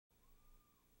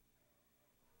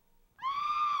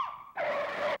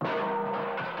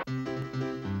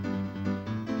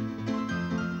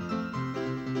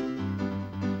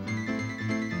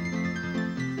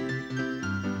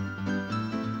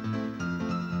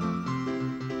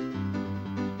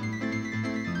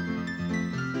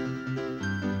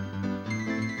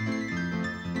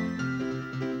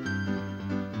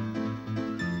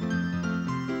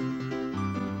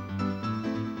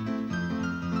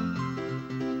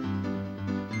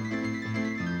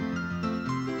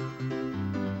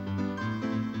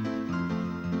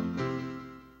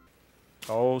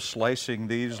Oh, slicing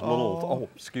these little,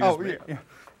 excuse me. Yeah.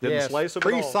 Didn't slice them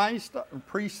at all.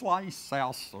 Pre-sliced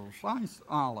sliced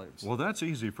olives. Well, that's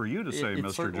easy for you to say, It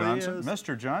Mr. certainly Johnson. is.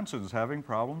 Mr. Johnson's having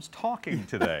problems talking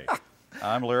today.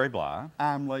 I'm Larry Bly.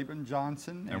 I'm Laban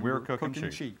Johnson. And we're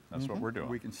Cookin Cheap. That's what we're doing.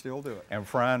 We can still do it. And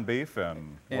frying beef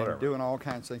and whatever. And doing all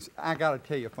kinds of things. I got to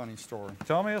tell you a funny story.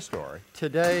 Tell me a story.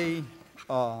 Today,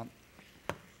 a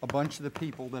bunch of the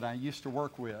people that I used to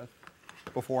work with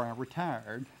before I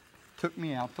retired took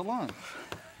me out to lunch.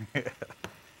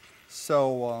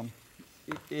 So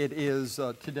it is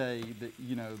today,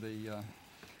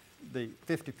 the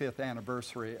 55th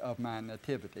anniversary of my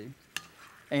nativity.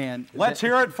 And let's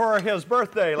hear it for his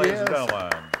birthday, ladies and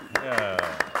gentlemen.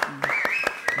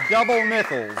 Double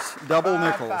nickels, double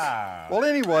nickels. Five. Well,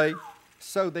 anyway,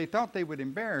 so they thought they would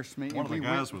embarrass me. One of the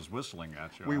guys was whistling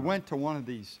at you. We went to one of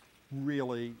these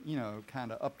really,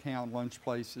 kind of uptown lunch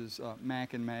places,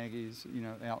 Mac and Maggie's,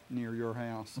 out near your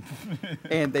house.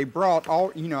 And they brought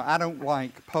all, I don't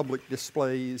like public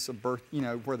displays of birth,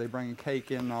 where they bring a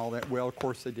cake in and all that. Well, of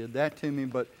course they did that to me,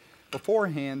 but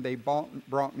beforehand they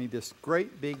brought me this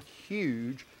great big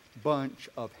huge bunch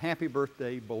of happy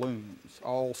birthday balloons,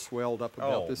 all swelled up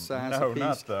about this size no, a piece.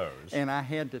 not those. And I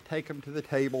had to take them to the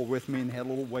table with me and had a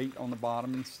little weight on the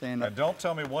bottom and stand up. And don't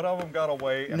tell me one of them got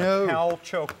away and No. a cow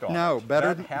choked on No, it.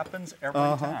 better That happens every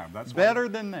time. That's better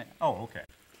than that. Oh, okay.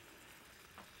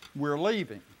 We're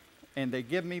leaving, and they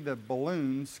give me the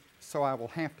balloons, so I will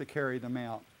have to carry them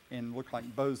out and look like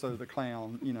Bozo the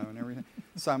Clown, and everything.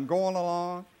 So I'm going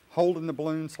along, holding the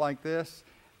balloons like this,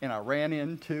 and I ran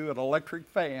into an electric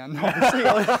fan on the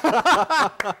ceiling.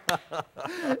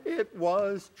 It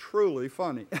was truly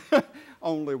funny.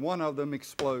 Only one of them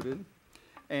exploded,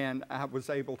 and I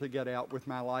was able to get out with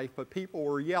my life, but people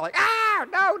were yelling, "Ah,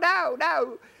 no, no,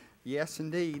 no!" Yes,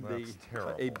 indeed. That's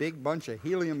terrible. A big bunch of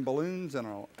helium balloons in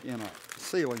a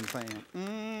ceiling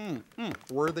fan.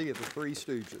 Worthy of the Three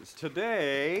Stooges.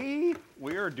 Today,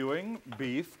 we are doing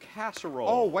beef casserole.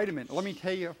 Oh, wait a minute. Let me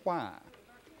tell you why.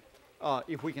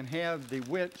 If we can have the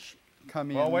witch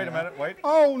come in. Well, wait now. a minute, wait.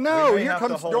 Oh, no, We may here have to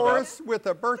comes hold Doris with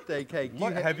a birthday cake.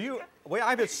 Look, I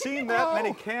haven't seen that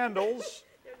many candles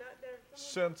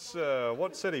since,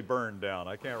 what city burned down?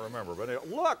 I can't remember, but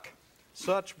look,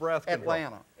 such breath control.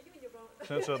 Atlanta.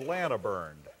 Since Atlanta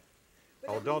burned.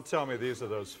 Oh, don't tell me these are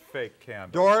those fake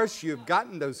candles. Doris, you've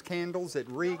gotten those candles at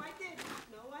Reed. No,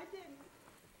 I didn't.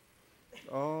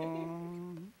 Oh,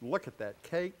 look at that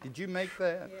cake. Did you make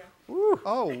that? Yeah. Woo.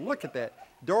 Oh, look at that.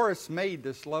 Doris made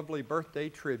this lovely birthday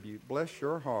tribute. Bless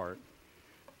your heart.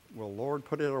 Well, Lord,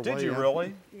 put it away. Did you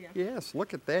really? Yeah. Yes,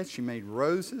 look at that. She made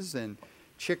roses and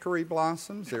chicory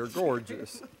blossoms. They're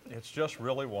gorgeous. It's just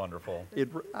really wonderful.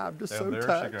 I'm just And so there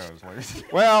touched. she goes, ladies.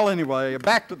 Well, anyway,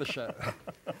 back to the show.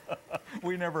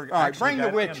 We never All right, actually bring the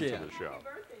got witch into in. the show.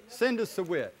 Send us the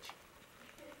witch.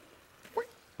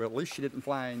 Well, at least she didn't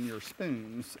fly in your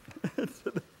spoons.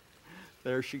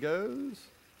 There she goes.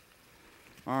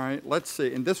 All right, let's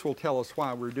see. And this will tell us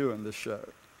why we're doing this show,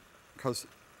 because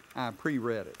I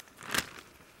pre-read it.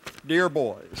 Dear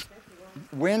boys,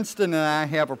 Winston and I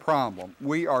have a problem.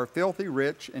 We are filthy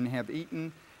rich and have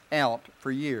eaten out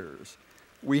for years.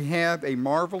 We have a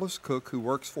marvelous cook who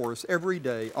works for us every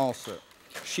day also.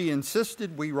 She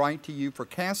insisted we write to you for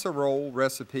casserole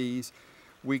recipes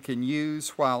we can use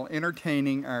while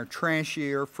entertaining our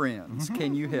trashier friends.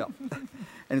 Can you help?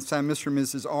 And it's by Mr. and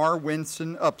Mrs. R.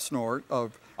 Winston Upsnort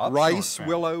of Rice family.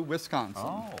 Willow, Wisconsin.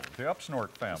 Oh, the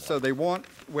Upsnort family. So they want,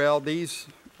 well, these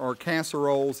are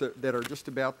casseroles that are just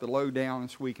about the low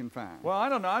downest we can find. Well, I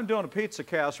don't know. I'm doing a pizza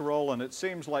casserole, and it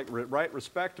seems like right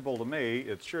respectable to me.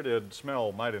 It sure did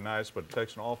smell mighty nice, but it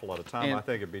takes an awful lot of time. And I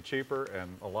think it'd be cheaper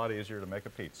and a lot easier to make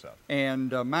a pizza.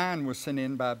 And mine was sent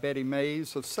in by Betty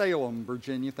Mays of Salem,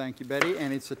 Virginia. Thank you, Betty.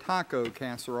 And it's a taco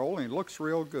casserole, and it looks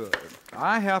real good.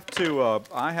 I have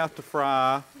to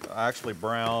fry, actually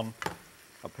brown,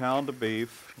 a pound of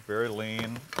beef, very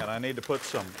lean, and I need to put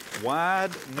some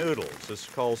wide noodles. This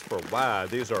calls for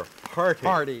wide. These are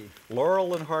hearty.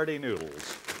 Laurel and Hardy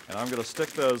noodles. And I'm going to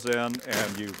stick those in,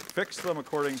 and you fix them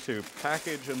according to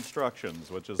package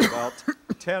instructions, which is about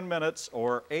 10 minutes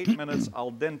or 8 minutes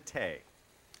al dente,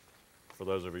 for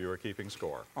those of you who are keeping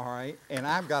score. All right, and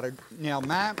I've got now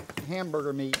my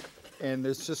hamburger meat, and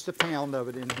there's just a pound of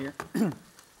it in here.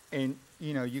 And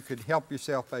you could help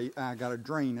yourself. I got to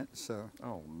drain it, so.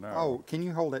 Oh, no. Oh, can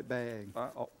you hold that bag?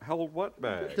 Hold what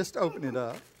bag? Just open it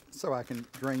up so I can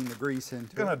drain the grease into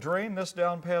it. You're going to drain this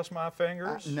down past my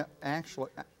fingers? No, actually,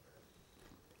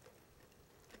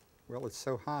 well, it's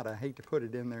so hot, I hate to put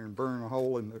it in there and burn a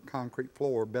hole in the concrete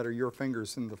floor. Better your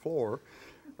fingers in the floor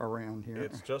around here.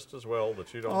 It's just as well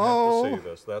that you don't have to see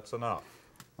this. That's enough.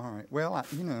 All right, well,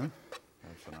 you know,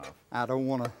 That's enough. I don't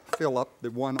want to fill up the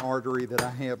one artery that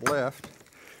I have left.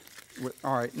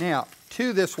 All right, now,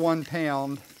 to this 1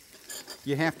 pound,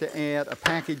 you have to add a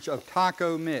package of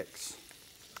taco mix.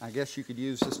 I guess you could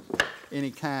use this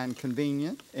any kind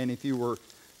convenient, and if you were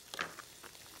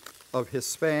of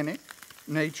Hispanic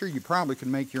nature, you probably could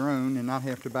make your own and not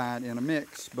have to buy it in a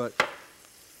mix, but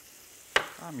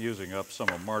I'm using up some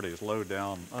of Marty's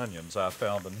low-down onions I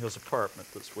found in his apartment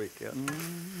this weekend,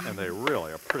 and they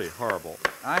really are pretty horrible.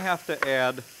 I have to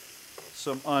add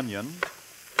some onion,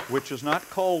 which is not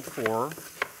called for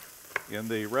in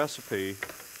the recipe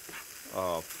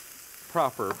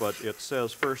proper, but it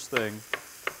says first thing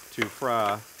to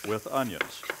fry with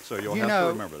onions. So you'll have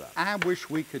to remember that. I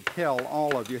wish we could tell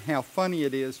all of you how funny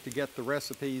it is to get the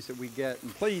recipes that we get,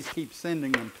 and please keep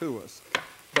sending them to us.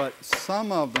 But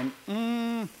some of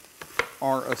them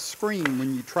are a scream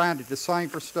when you try to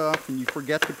decipher stuff and you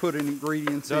forget to put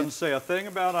ingredients in. Doesn't say a thing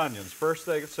about onions. First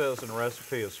thing it says in the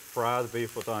recipe is fry the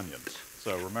beef with onions.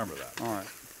 So remember that. All right.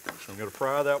 So I'm going to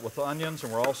fry that with onions,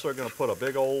 and we're also going to put a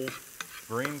big old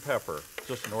green pepper,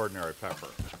 just an ordinary pepper,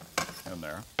 in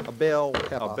there. A bell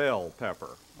pepper. A bell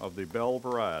pepper of the bell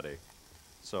variety.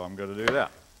 So I'm going to do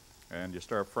that. And you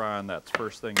start frying that. It's the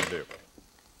first thing you do.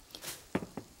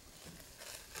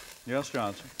 Yes,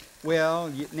 Johnson?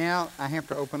 Well, now I have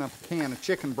to open up a can of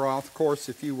chicken broth. Of course,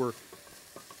 if you were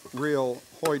real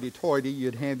hoity-toity,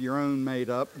 you'd have your own made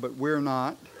up, but we're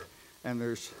not. And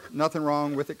there's nothing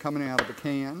wrong with it coming out of a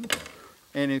can.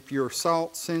 And if you're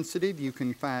salt sensitive, you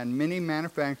can find many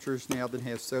manufacturers now that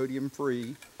have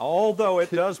sodium-free. Although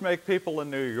it does make people in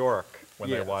New York, when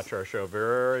they Yes. watch our show,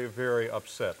 very, very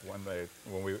upset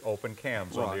when we open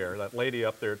cans on Right. the air. That lady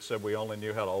up there said we only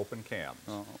knew how to open cans.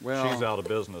 Well, She's out of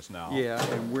business now. Yeah,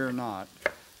 and we're not.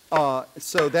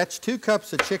 So that's 2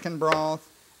 cups of chicken broth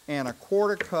and a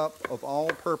 1/4 cup of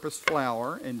all-purpose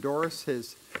flour. And Doris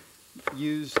has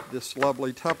used this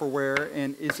lovely Tupperware.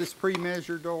 And is this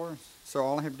pre-measured, Doris? So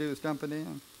all I have to do is dump it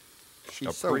in? She's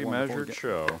A so wonderful pre-measured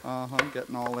show.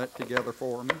 getting all that together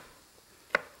for me.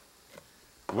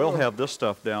 We'll have this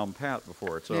stuff down pat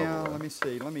before it's Now, over. let me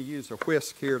see. Let me use a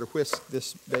whisk here to whisk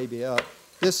this baby up.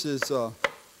 This is a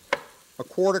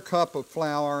 1/4 cup of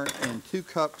flour and 2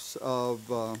 cups of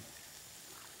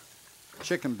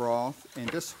chicken broth, and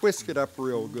just whisk it up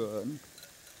real good.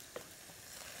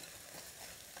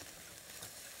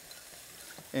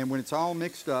 And when it's all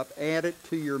mixed up, add it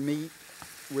to your meat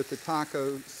with the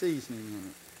taco seasoning in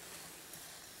it.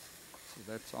 So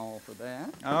that's all for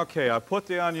that. Okay, I put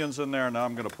the onions in there, and now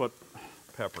I'm going to put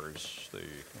peppers.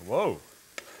 Whoa,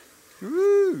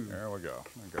 Woo! there we go.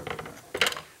 There we go.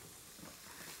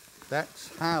 That's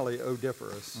highly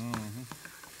odoriferous.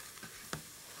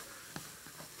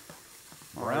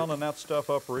 Browning that stuff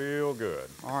up real good.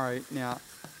 All right, now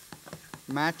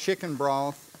my chicken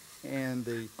broth and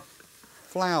the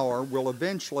flour will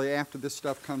eventually, after this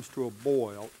stuff comes to a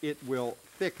boil, it will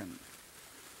thicken.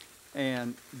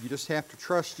 And you just have to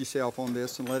trust yourself on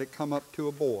this and let it come up to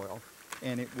a boil,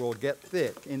 and it will get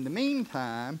thick. In the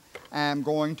meantime, I'm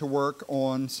going to work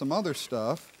on some other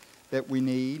stuff that we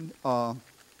need. We're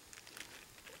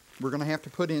going to have to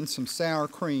put in some sour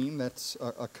cream. That's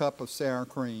a cup of sour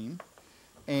cream.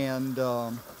 And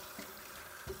how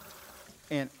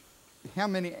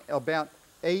many? About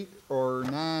 8 or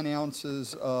 9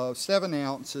 ounces, 7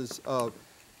 ounces of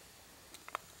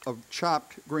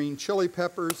chopped green chili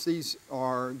peppers. These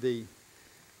are the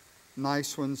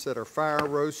nice ones that are fire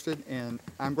roasted, and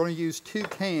I'm going to use 2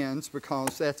 cans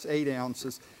because that's 8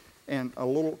 ounces, and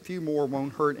a few more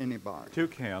won't hurt anybody. 2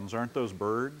 cans, aren't those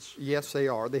birds? Yes, they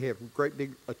are. They have great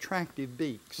big attractive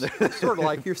beaks, sort of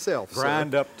like yourself.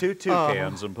 Grind sir. up 2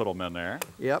 cans and put them in there.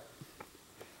 Yep.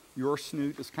 Your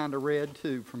snoot is kind of red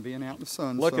too from being out in the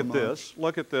sun Look so at much. this.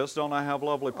 Look at this. Don't I have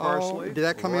lovely parsley? did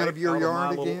that come out of your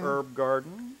yard my again? little herb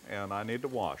garden, and I need to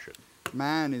wash it.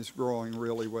 Mine is growing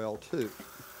really well too.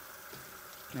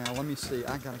 Now let me see.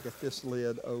 I got to get this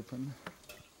lid open.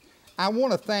 I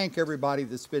want to thank everybody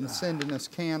that's been sending us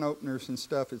can openers and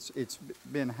stuff. It's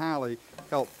been highly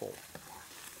helpful.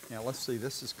 Now let's see.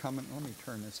 This is coming. Let me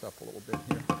turn this up a little bit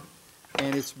here.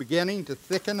 And it's beginning to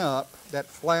thicken up. That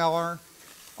flour.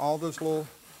 All those little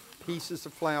pieces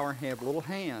of flour have little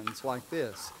hands like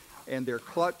this, and they're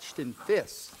clutched in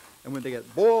fists. And when they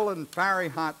get boiling, fiery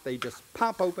hot, they just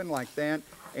pop open like that,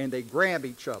 and they grab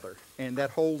each other, and that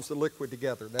holds the liquid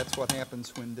together. That's what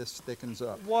happens when this thickens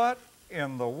up. What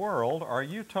in the world are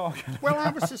you talking about? Well, I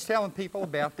was just telling people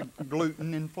about the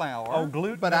gluten in flour. Oh,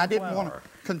 gluten But in I didn't want to flour.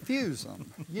 confuse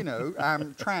them. You know,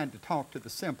 I'm trying to talk to the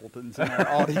simpletons in our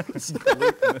audience.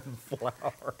 Gluten and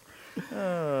flour.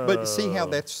 But see how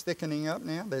that's thickening up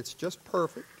now? That's just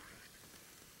perfect.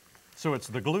 So it's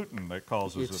the gluten that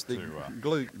causes It's it the to...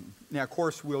 gluten. Now, of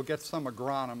course, we'll get some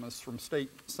agronomists from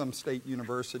some state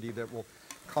university that will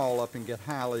call up and get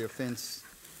highly offense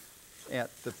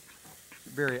at the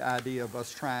very idea of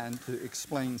us trying to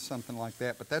explain something like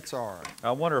that, but that's all right.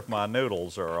 I wonder if my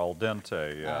noodles are al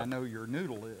dente yet. I know your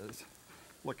noodle is.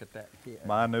 Look at that head.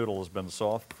 My noodle has been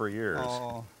soft for years.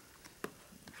 Oh.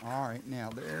 All right,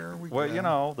 now there we go. Well, you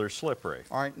know, they're slippery.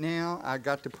 All right, now I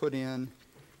got to put in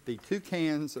the 2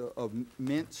 cans of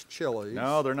minced chilies.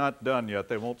 No, they're not done yet.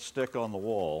 They won't stick on the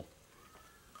wall.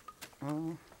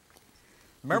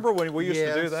 Remember when we used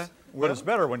to do yes. that? Well- But it's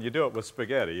better when you do it with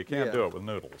spaghetti. You can't Yeah. do it with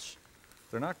noodles.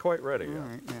 They're not quite ready All yet.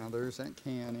 right, now there's that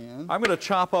can in. I'm going to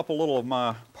chop up a little of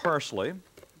my parsley.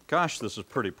 Gosh, this is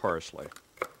pretty parsley.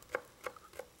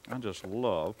 I just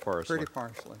love parsley. Pretty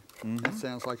parsley. That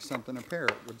sounds like something a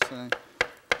parrot would say.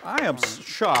 I am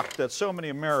shocked that so many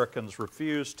Americans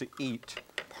refuse to eat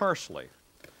parsley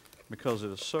because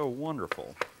it is so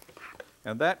wonderful.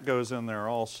 And that goes in there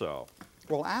also.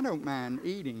 Well, I don't mind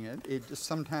eating it. It just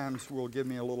sometimes will give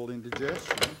me a little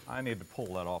indigestion. I need to pull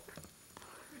that off.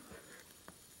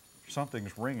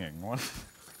 Something's ringing.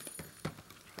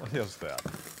 What is that?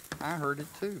 I heard it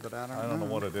too, but I I don't know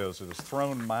what it is. It has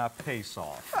thrown my pace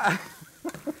off.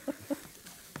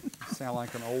 Sound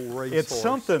like an old racehorse. It's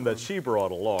something that she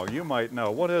brought along. You might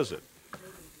know. What is it?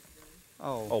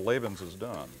 Oh, Oh, Laban's is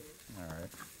done. All right.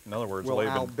 In other words, Well,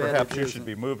 I'll Laban, bet it perhaps you isn't. should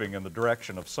be moving in the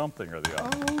direction of something or the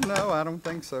other. oh no, I don't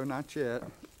think so. Not yet.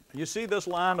 You see this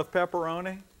line of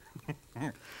pepperoni?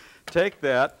 Take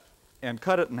that and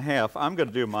cut it in half. I'm going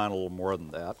to do mine a little more than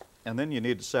that. And then you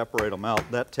need to separate them out.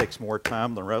 That takes more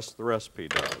time than the rest of the recipe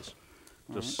does.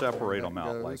 Just separate them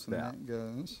out like that, That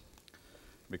goes.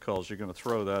 because you're going to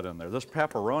throw that in there. This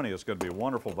pepperoni is going to be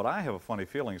wonderful, but I have a funny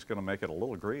feeling it's going to make it a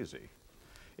little greasy.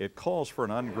 It calls for an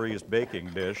ungreased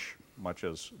baking dish, much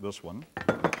as this one,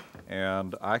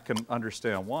 and I can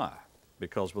understand why.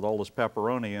 Because with all this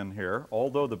pepperoni in here,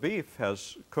 although the beef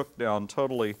has cooked down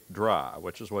totally dry,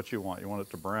 which is what you want it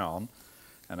to brown,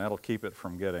 and that'll keep it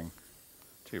from getting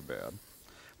too bad.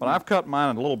 But I've cut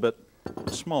mine in a little bit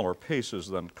smaller pieces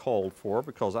than called for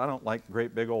because I don't like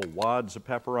great big old wads of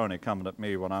pepperoni coming at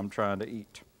me when I'm trying to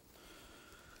eat.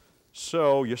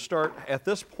 So you start, at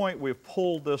this point we've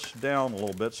pulled this down a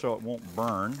little bit so it won't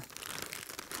burn.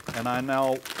 And I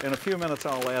now, in a few minutes,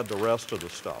 I'll add the rest of the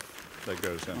stuff that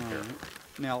goes in here.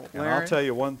 Now, And Larry, I'll tell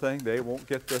you one thing, they won't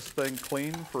get this thing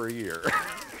clean for a year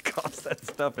because that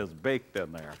stuff is baked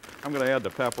in there. I'm going to add the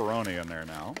pepperoni in there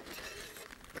now.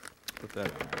 Put that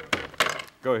in there.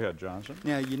 Go ahead, Johnson.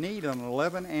 now you need an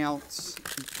 11-ounce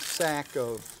sack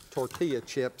of tortilla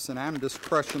chips, and I'm just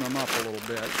crushing them up a little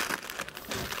bit.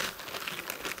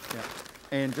 Yeah.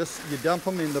 And just, you dump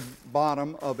them in the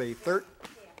bottom of a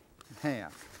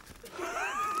half.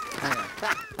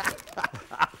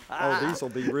 Oh, these will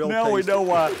be real Now we tasty. know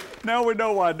why. Now we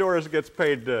know why Doris gets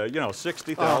paid,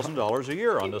 $60,000 a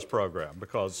year on this program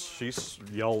because she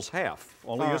yells half.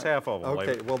 Only use half of them. Okay,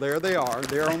 Laban. well, there they are.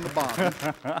 They're on the bottom.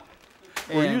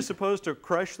 Were you And- supposed to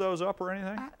crush those up or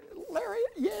anything? Larry,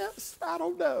 yes, I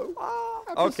don't know.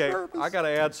 I'm just Okay, nervous. I got to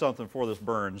add something for this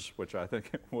burns, which I think,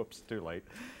 whoops, too late.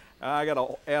 I got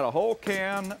to add a whole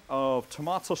can of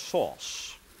tomato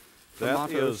sauce. That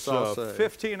Tomato is sauce.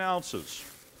 15 ounces.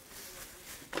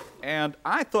 And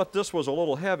I thought this was a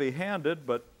little heavy-handed,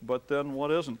 but then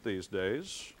what isn't these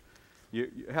days? You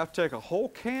have to take a whole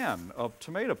can of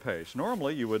tomato paste.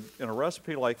 Normally, you would, in a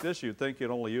recipe like this, you'd think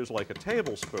you'd only use like a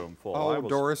tablespoonful. Oh,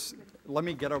 Doris, let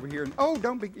me get over here. Oh,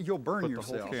 don't be, you'll burn Put the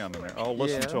yourself. whole can in there. Oh,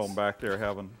 listen to Yes. them back there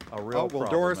having a real Oh, well, problem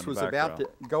Doris in the was about to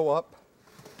background. go up.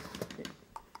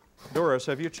 Doris,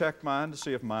 have you checked mine to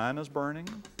see if mine is burning?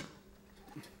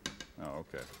 Oh,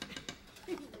 okay.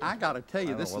 I got to tell I you,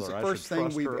 don't this know is the whether I first should thing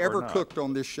trust we've her or ever not. cooked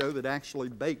on this show that actually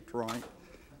baked right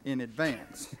in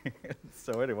advance.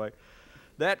 So anyway,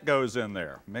 that goes in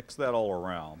there. Mix that all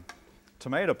around.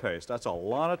 Tomato paste, that's a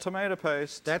lot of tomato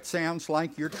paste. That sounds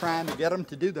like you're trying to get them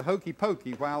to do the hokey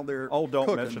pokey while they're Oh, don't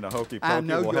cooking. mention a hokey I pokey.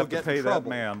 know We'll you'll have to get pay in that trouble.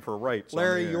 man for rates. on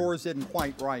Larry, the air. yours isn't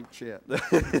quite right yet.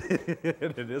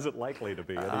 It isn't likely to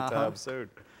be anytime soon.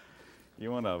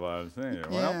 You want to well,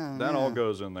 Yeah, that all yeah.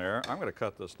 goes in there. I'm going to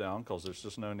cut this down because there's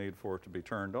just no need for it to be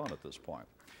turned on at this point.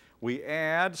 We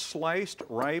add sliced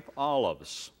ripe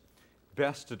olives.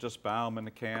 best to just buy them in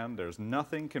the can. There's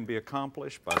nothing can be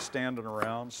accomplished by standing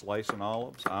around slicing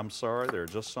olives. I'm sorry, there are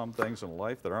just some things in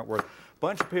life that aren't worth. A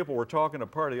bunch of people were talking at a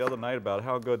party the other night about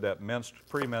how good that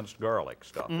pre-minced garlic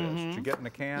stuff is. Did you get in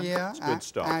the can? Yeah, it's good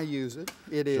stuff. I use it.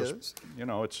 It is. You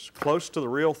know, it's close to the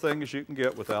real thing as you can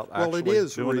get without Well, actually it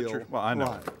is doing real. it. Well, I know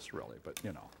Right. it is really, but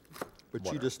you know. But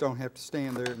whatever. you just don't have to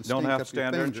stand there and Don't stink have up to stand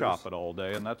your there and fingers. chop it all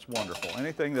day, and that's wonderful.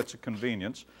 Anything that's a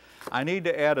convenience. I need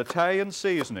to add Italian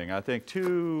seasoning. I think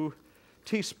 2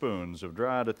 teaspoons of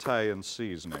dried Italian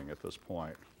seasoning at this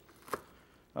point.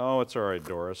 Oh, it's all right,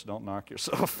 Doris. Don't knock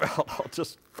yourself out.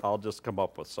 I'll just come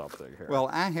up with something here. Well,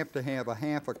 I have to have a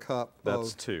half a cup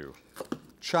That's of 2.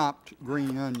 chopped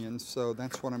green onions, so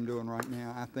that's what I'm doing right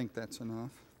now. I think that's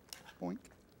enough. Boink.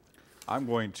 I'm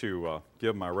going to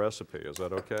give my recipe. Is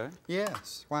that okay?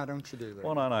 Yes. Why don't you do that?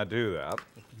 Why don't I do that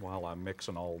while I'm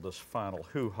mixing all this final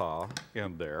hoo-ha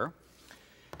in there.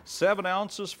 7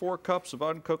 ounces, 4 cups of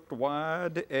uncooked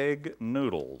wide egg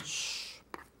noodles.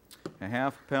 A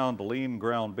half pound lean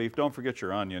ground beef. Don't forget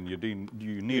your onion. You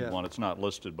need one. It's not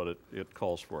listed, but it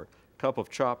calls for it. Cup of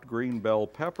chopped green bell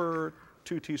pepper,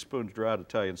 2 teaspoons dried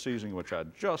Italian seasoning, which I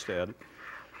just added.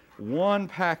 1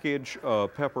 package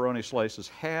of pepperoni slices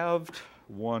halved,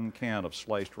 1 can of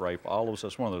sliced ripe olives.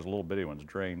 That's one of those little bitty ones,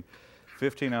 drained.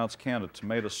 15-ounce can of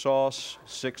tomato sauce,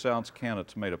 6-ounce can of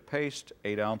tomato paste,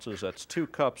 8 ounces. That's 2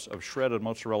 cups of shredded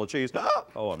mozzarella cheese.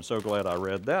 Oh, I'm so glad I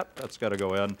read that. That's got to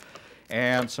go in.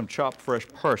 And some chopped fresh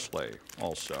parsley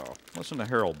also. Listen to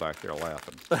Harold back there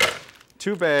laughing.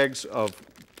 2 bags of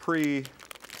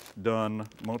pre-done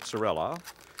mozzarella.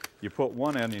 You put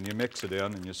one in and you mix it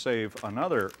in and you save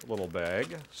another little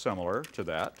bag similar to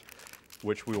that,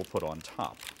 which we will put on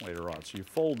top later on. So you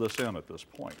fold this in at this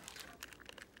point.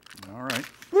 All right.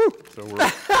 Woo! So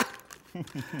we're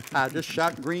I just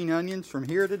shot green onions from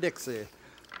here to Dixie.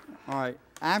 All right.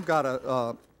 I've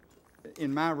got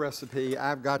in my recipe,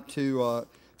 I've got to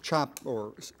chop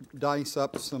or dice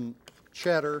up some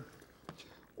cheddar,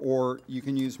 or you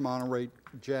can use Monterey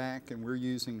Jack, and we're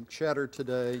using cheddar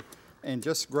today. And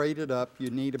just grate it up. You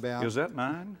need about... Is that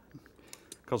 9?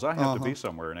 Because I have to be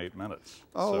somewhere in 8 minutes.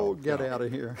 Oh, so, get out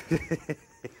of here.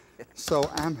 So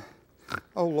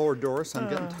oh Lord, Doris, I'm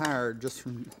getting tired just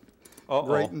from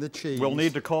grating the cheese. We'll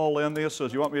need to call in this. So,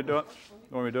 do you want me to do it?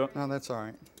 You want me to do it? No, that's all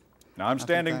right. Now, I'm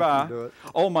standing I by. can do it.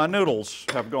 Oh, my noodles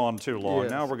have gone too long.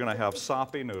 Yes. Now we're going to have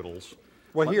soppy noodles.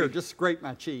 Well, here, just grate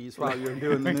my cheese while you're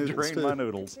doing the noodles, Drain too. my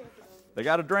noodles. They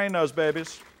got to drain those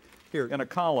babies Here, in a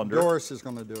colander. Doris is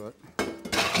going to do it.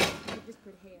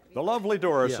 The lovely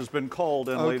Doris Yeah. has been called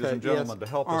in, ladies Okay, and gentlemen, yes. to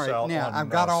help All us right, out now, on I've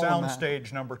got all of sound my-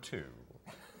 stage number 2.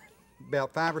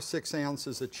 About 5 or 6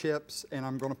 ounces of chips, and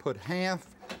I'm going to put half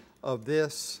of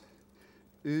this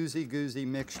oozy-goozy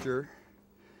mixture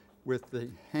with the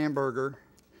hamburger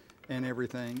and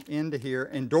everything into here.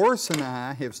 And Doris and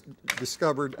I have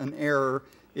discovered an error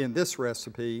in this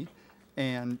recipe,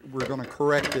 and we're going to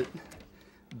correct it.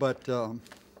 But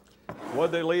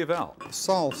What'd they leave out?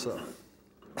 salsa.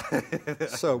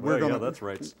 So Well, we're going yeah, that's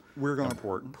right. we're going to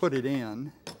Important. put it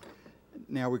in.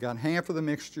 Now we got half of the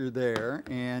mixture there,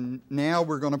 and now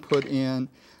we're going to put in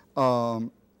the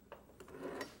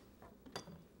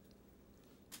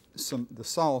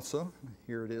salsa.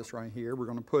 Here it is right here. We're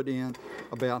going to put in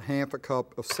about half a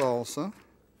cup of salsa.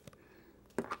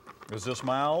 Is this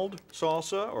mild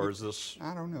salsa or is this?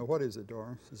 I don't know. What is it,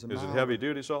 Doris? Is it mild? heavy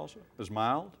duty salsa? Is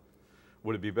mild?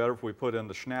 Would it be better if we put in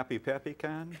the snappy peppy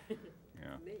kind?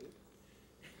 Yeah.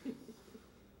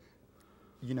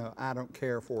 You know, I don't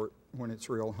care for it when it's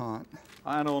real hot.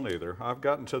 I don't either. I've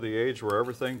gotten to the age where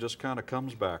everything just kind of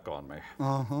comes back on me.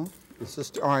 Uh-huh. It's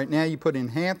just, all right, now you put in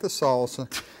half the salsa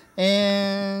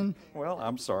and Well,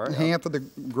 I'm sorry. half of the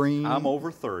green I'm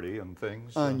over 30 and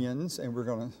things. onions, and we're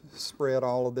going to spread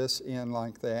all of this in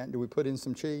like that. Do we put in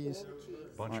some cheese?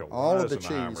 Bunch of all of the cheese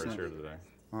Weisenheimers in. here today.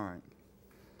 All right.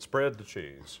 Spread the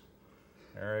cheese.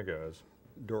 There it goes.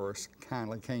 Doris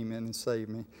kindly came in and saved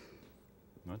me.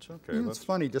 That's okay. You know, it's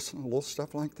funny, just little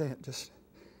stuff like that. Just,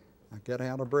 I get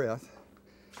out of breath.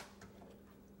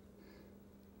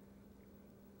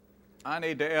 I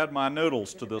need to add my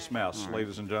noodles to this mess,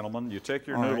 ladies and gentlemen. You take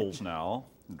your All right. noodles now,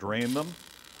 drain them.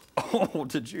 Oh,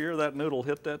 did you hear that noodle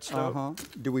hit that stove? Uh-huh.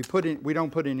 Do we put in, we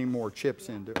don't put any more chips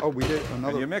in, do, oh, we did And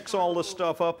another. you mix all this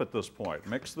stuff up at this point.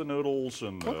 Mix the noodles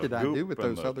and What the did I goop do with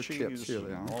and those the other chips? cheese Here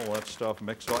they and are. all that stuff.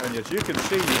 Mix all, and as you can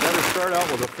see, you better start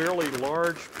out with a fairly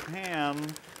large pan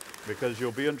because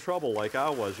you'll be in trouble like I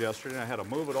was yesterday. I had to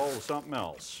move it all to something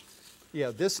else.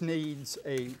 Yeah, this needs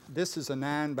this is a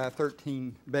 9 by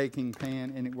 13 baking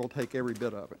pan, and it will take every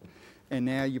bit of it. And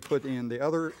now you put in the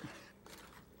other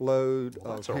load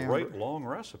Well, of that's a hamburger. great long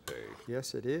recipe.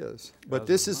 Yes, it is. But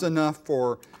this is enough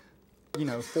for, you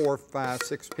know, 4, 5,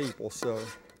 6 people. So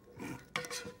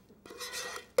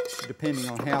depending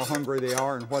on how hungry they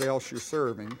are and what else you're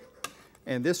serving.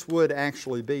 And this would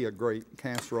actually be a great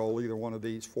casserole, either one of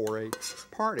these, for a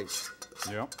party.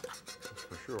 Yep, that's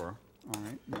for sure. All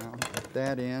right, now put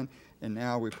that in, and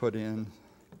now we put in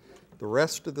the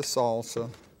rest of the salsa.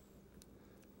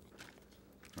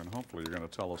 And hopefully you're going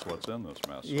to tell us what's in this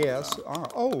mess. Yes.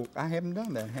 Oh, I haven't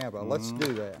done that, have I? Let's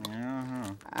do that.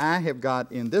 Uh-huh. I have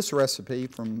got in this recipe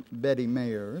from Betty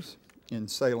Mayer's in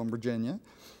Salem, Virginia,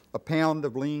 a pound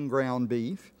of lean ground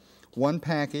beef, 1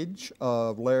 package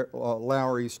of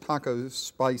Lawry's taco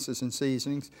spices and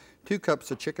seasonings, 2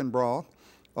 cups of chicken broth,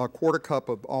 a 1/4 cup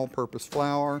of all-purpose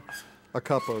flour, a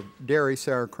cup of dairy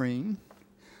sour cream,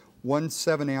 1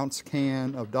 7-ounce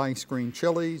can of diced green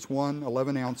chilies, 1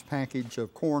 11-ounce package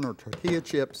of corn or tortilla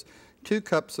chips, 2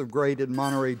 cups of grated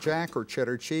Monterey Jack or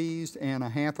cheddar cheese, and a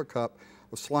 1/2 cup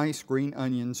of sliced green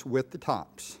onions with the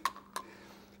tops.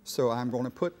 So I'm going to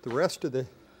put the rest of the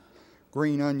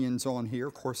green onions on here.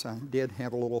 Of course, I did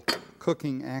have a little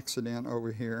cooking accident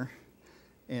over here,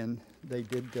 and they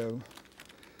did go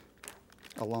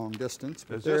a long distance.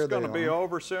 But Is this going to be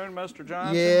over soon, Mr.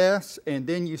 Johnson? Yes, and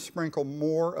then you sprinkle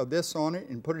more of this on it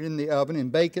and put it in the oven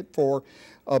and bake it for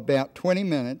about 20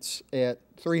 minutes at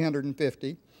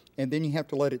 350, and then you have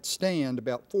to let it stand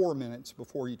about 4 minutes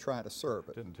before you try to serve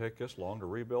it. Didn't take this long to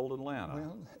rebuild Atlanta.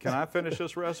 Well, Can I finish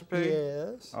this recipe?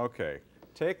 Yes. Okay,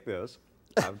 take this,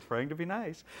 I'm trying to be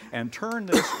nice, and turn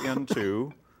this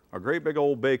into a great big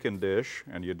old bacon dish,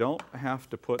 and you don't have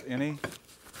to put any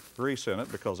grease in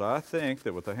it, because I think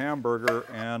that with the hamburger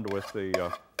and with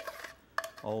the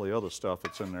all the other stuff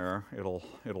that's in there,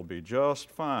 it'll be just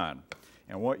fine.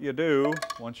 And what you do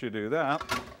once you do that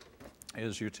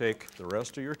is you take the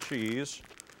rest of your cheese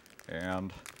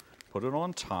and put it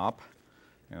on top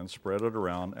and spread it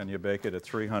around, and you bake it at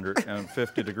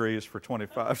 350 degrees for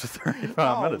 25 to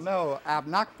 35 minutes. Oh no, I've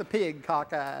knocked the pig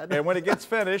cockeyed. And when it gets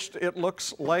finished, it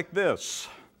looks like this.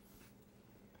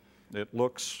 It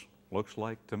looks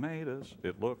like tomatoes.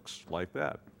 It looks like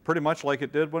that. Pretty much like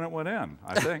it did when it went in,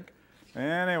 I think.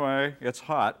 Anyway, it's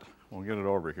hot. We'll get it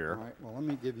over here. All right, well, let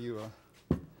me give you a...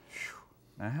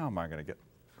 Now, how am I going to get...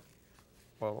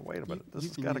 Well, wait a minute. This you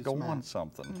has can got to use go mine. on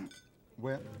something.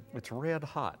 Well, It's red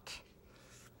hot.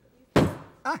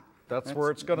 ah, That's where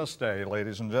it's going to stay,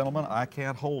 ladies and gentlemen. I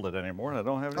can't hold it anymore, and I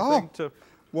don't have anything to...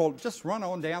 well, just run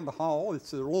on down the hall.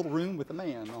 It's a little room with a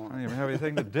man I on don't it. even have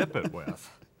anything to dip it with.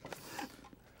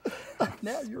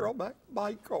 Now you're on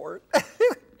my court.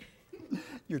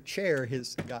 Your chair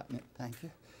has gotten it, thank you.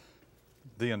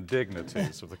 The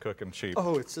indignities of the Cookin Cheap.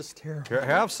 Oh, it's just terrible. Here,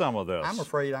 have some of this. I'm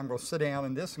afraid I'm going to sit down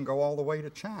in this and go all the way to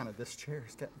China. This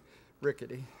chair's getting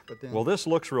rickety. But then, Well, this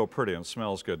looks real pretty and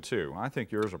smells good too. I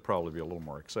think yours will probably be a little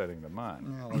more exciting than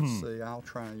mine. now let's see. I'll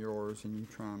try yours and you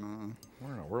try mine.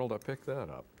 Where in the world did I pick that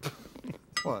up?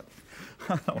 What?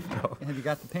 I don't know. Have you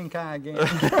got the pink eye again?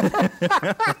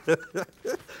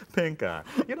 Pink eye.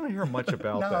 You don't hear much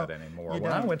about No, that anymore. you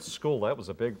When I don't. went to school, that was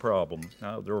a big problem.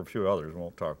 Now, there were a few others we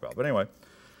won't talk about. But anyway,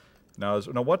 now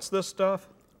what's this stuff?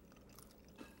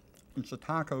 It's a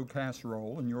taco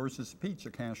casserole, and yours is a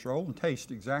pizza casserole, and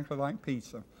tastes exactly like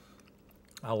pizza.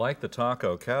 I like the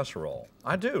taco casserole.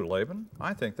 I do, Laban.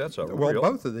 I think that's a Well, real,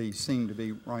 both of these seem to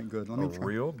be right good. Let a me try.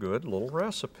 real good little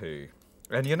recipe.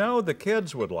 And you know, the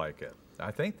kids would like it.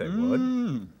 I think they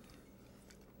would.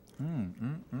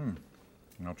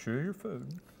 Now chew your food.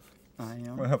 I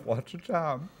am. We have lots of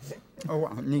time. Oh,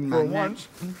 I need my For neck. once,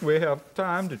 we have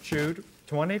time to chew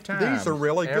 20 times. These are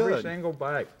really Every good. single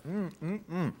bite.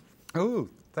 Oh,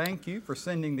 thank you for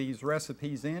sending these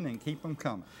recipes in and keep them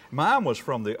coming. Mine was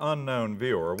from the unknown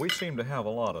viewer. We seem to have a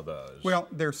lot of those. Well,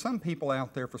 there's some people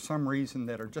out there for some reason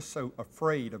that are just so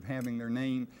afraid of having their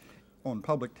name on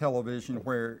public television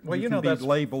where Well, you you can know, be that's-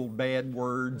 labeled bad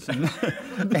words. And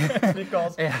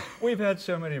because we've had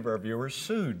so many of our viewers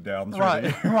sued down through the right,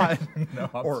 years. right. No,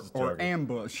 I'm or just joking.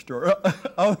 ambushed or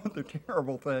other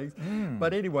terrible things.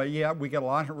 But anyway, yeah, we get a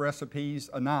lot of recipes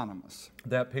anonymous.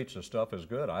 That pizza stuff is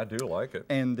good. I do like it.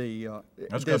 And the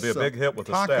That's gonna be a big hit with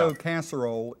the taco staff.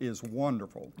 casserole is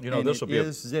wonderful. You know, and this will be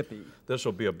is zippy. This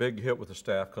will be a big hit with the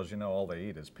staff because, you know, all they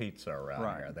eat is pizza around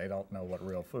Right. here. They don't know what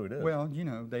real food is. Well, you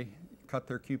know, they cut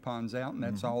their coupons out, and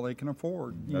that's all they can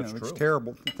afford. You That's know, it's true.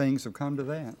 terrible. Things have come to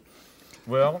that.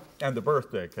 Well, and the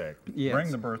birthday cake. Yes.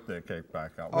 Bring the birthday cake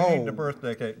back out. We Oh. need the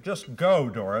birthday cake. Just go,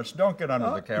 Doris. Don't get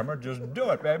under the camera. Just do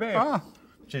it, baby. Ah.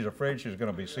 She's afraid she's going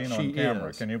to be seen She on camera.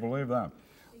 is. Can you believe that?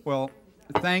 Well,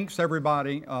 thanks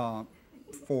everybody.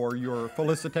 for your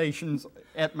felicitations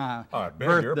at my I beg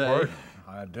your birthday. pardon.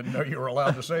 I didn't know you were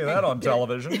allowed to say that on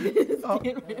television.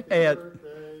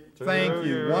 Thank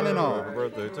you, one and all. Happy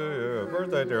birthday to you. Happy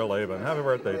birthday, dear Laban. Happy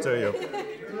birthday to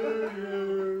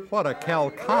you. What a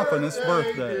calcophonous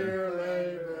birthday.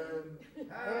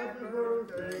 Happy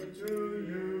birthday to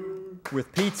you.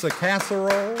 With pizza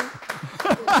casserole.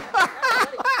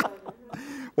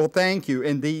 Well, thank you.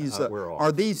 And these, we're off.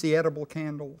 are these the edible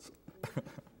candles?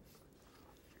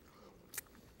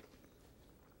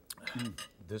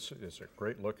 This is a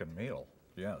great looking meal.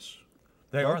 Yes.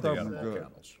 They Both are the of 'em are edible good.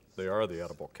 candles. They are the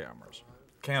edible cameras.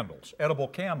 Candles. Edible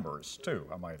cambers, too,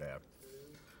 I might add.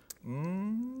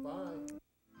 Bye.